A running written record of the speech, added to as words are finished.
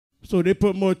So they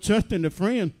put more trust in the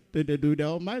friend than they do the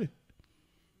Almighty.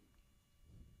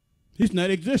 He's not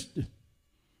existing.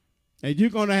 And you're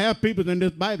going to have people in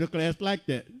this Bible class like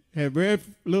that. Have very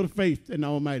little faith in the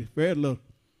Almighty. Very little.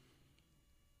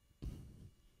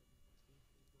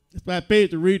 That's why I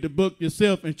paid to read the book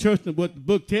yourself and trust in what the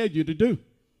book tells you to do.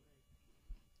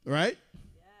 Right?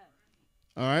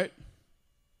 Yeah. All right?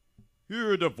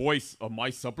 Hear the voice of my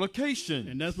supplication.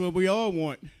 And that's what we all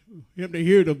want. Him to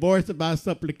hear the voice of our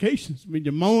supplications when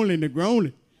you're moaning and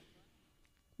groaning.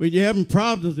 When you're having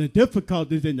problems and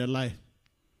difficulties in your life.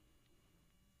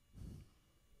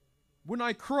 When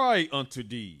I cry unto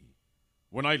thee,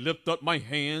 when I lift up my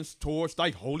hands towards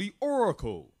thy holy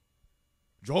oracle,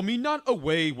 draw me not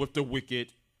away with the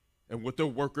wicked and with the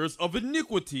workers of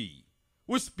iniquity,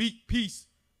 which speak peace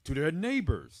to their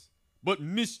neighbors, but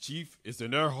mischief is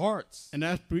in their hearts. And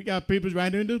we got people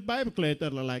right in this Bible class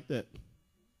that are like that.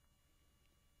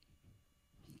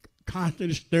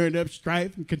 Constantly stirring up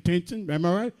strife and contention, am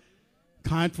I right?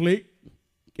 Conflict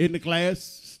in the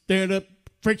class, stirring up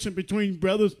friction between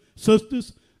brothers,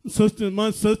 sisters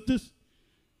among sisters.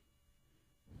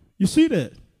 You see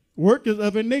that? Workers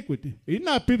of iniquity. These are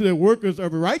not people that are workers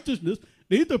of righteousness.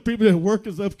 These are people that are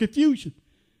workers of confusion,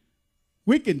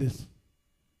 wickedness,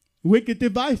 wicked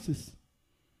devices.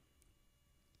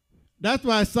 That's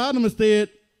why Solomon said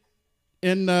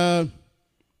in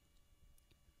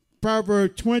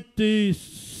Proverbs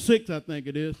 26, I think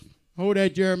it is. Hold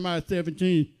that, Jeremiah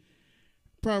 17.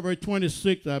 Proverbs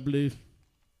 26, I believe.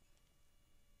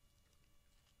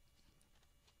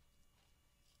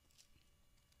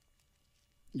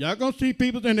 Y'all gonna see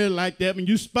people in there like that. When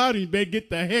you spot them, you better get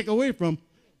the heck away from them.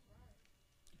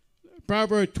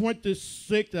 Proverbs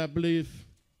 26, I believe.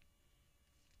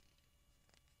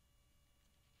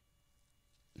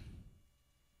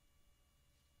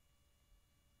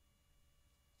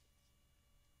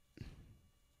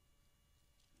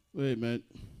 Wait a minute.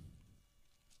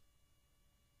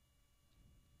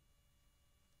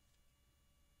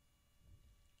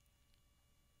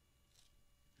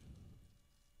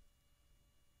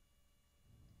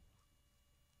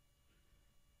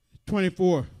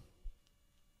 "24.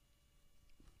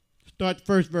 Start the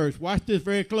first verse. Watch this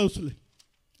very closely.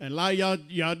 And a lot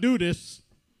of y'all do this.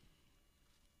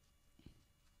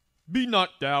 Be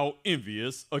not thou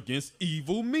envious against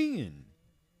evil men,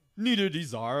 neither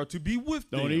desire to be with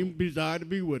them. Don't even desire to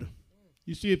be with them.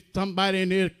 You see if somebody in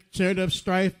there stirred up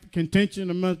strife, contention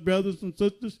amongst brothers and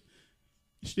sisters,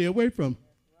 you stay away from them.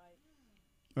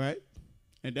 Right. Right?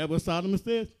 And that's what Solomon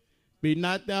says. Be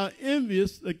not thou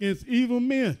envious against evil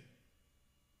men,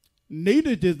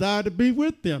 neither desire to be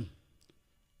with them.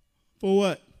 For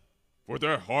what? For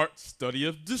their heart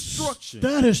studieth destruction.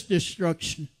 Studies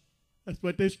destruction. That's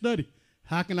what they study.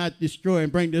 How can I destroy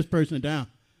and bring this person down?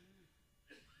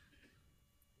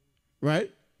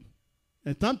 Right?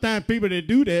 And sometimes people that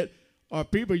do that are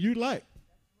people you like.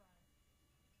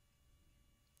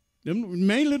 Them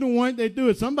mainly the ones that do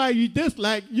it. Somebody you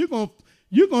dislike, you're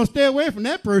gonna stay away from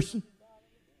that person.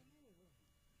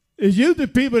 It's usually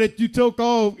people that you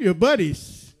so-called your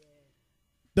buddies.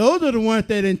 Those are the ones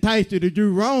that entice you to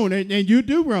do wrong, and you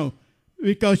do wrong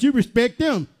because you respect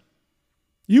them.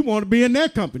 You want to be in their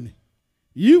company.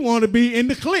 You want to be in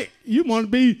the clique. You want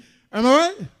to be, am I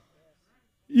right?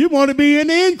 You want to be in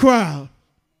the in crowd.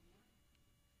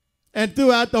 And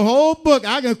throughout the whole book,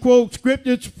 I can quote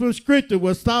scripture from scripture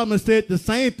where Solomon said the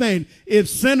same thing. If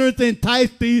sinners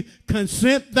entice thee,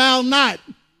 consent thou not.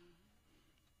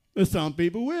 But some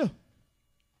people will.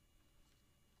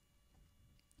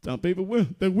 Some people will.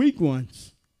 The weak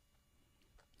ones.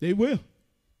 They will.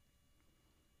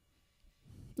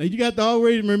 And you got to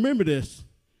always remember this.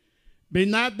 Be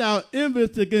not thou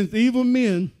envious against evil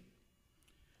men,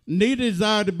 neither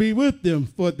desire to be with them,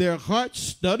 for their hearts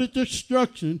study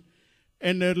destruction,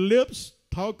 and their lips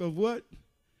talk of what?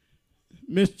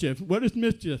 Mischief. What is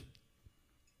mischief?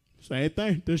 Same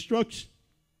thing, destruction.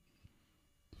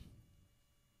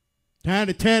 Trying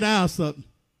to tear down something.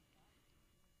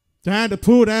 Trying to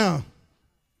pull down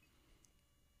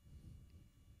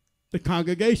the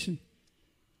congregation.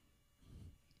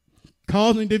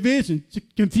 Causing division,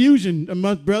 confusion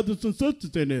amongst brothers and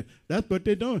sisters in there. That's what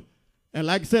they're doing. And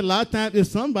like I said, a lot of times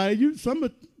it's somebody, some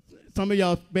of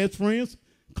y'all best friends,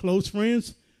 close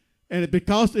friends, and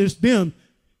because it's them,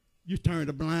 you turn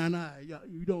a blind eye.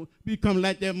 You don't become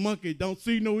like that monkey. Don't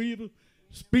see no evil,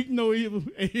 speak no evil,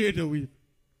 and hear no evil.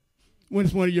 When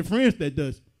it's one of your friends that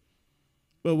does it.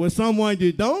 But when someone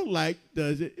you don't like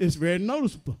does it, it's very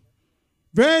noticeable.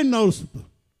 Very noticeable.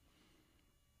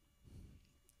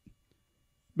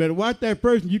 Better watch that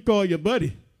person you call your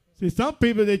buddy. See, some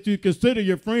people that you consider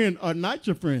your friend are not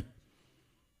your friend.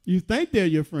 You think they're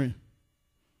your friend.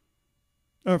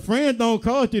 A friend don't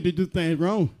cause you to do things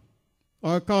wrong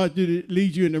or cause you to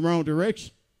lead you in the wrong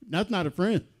direction. That's not a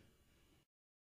friend.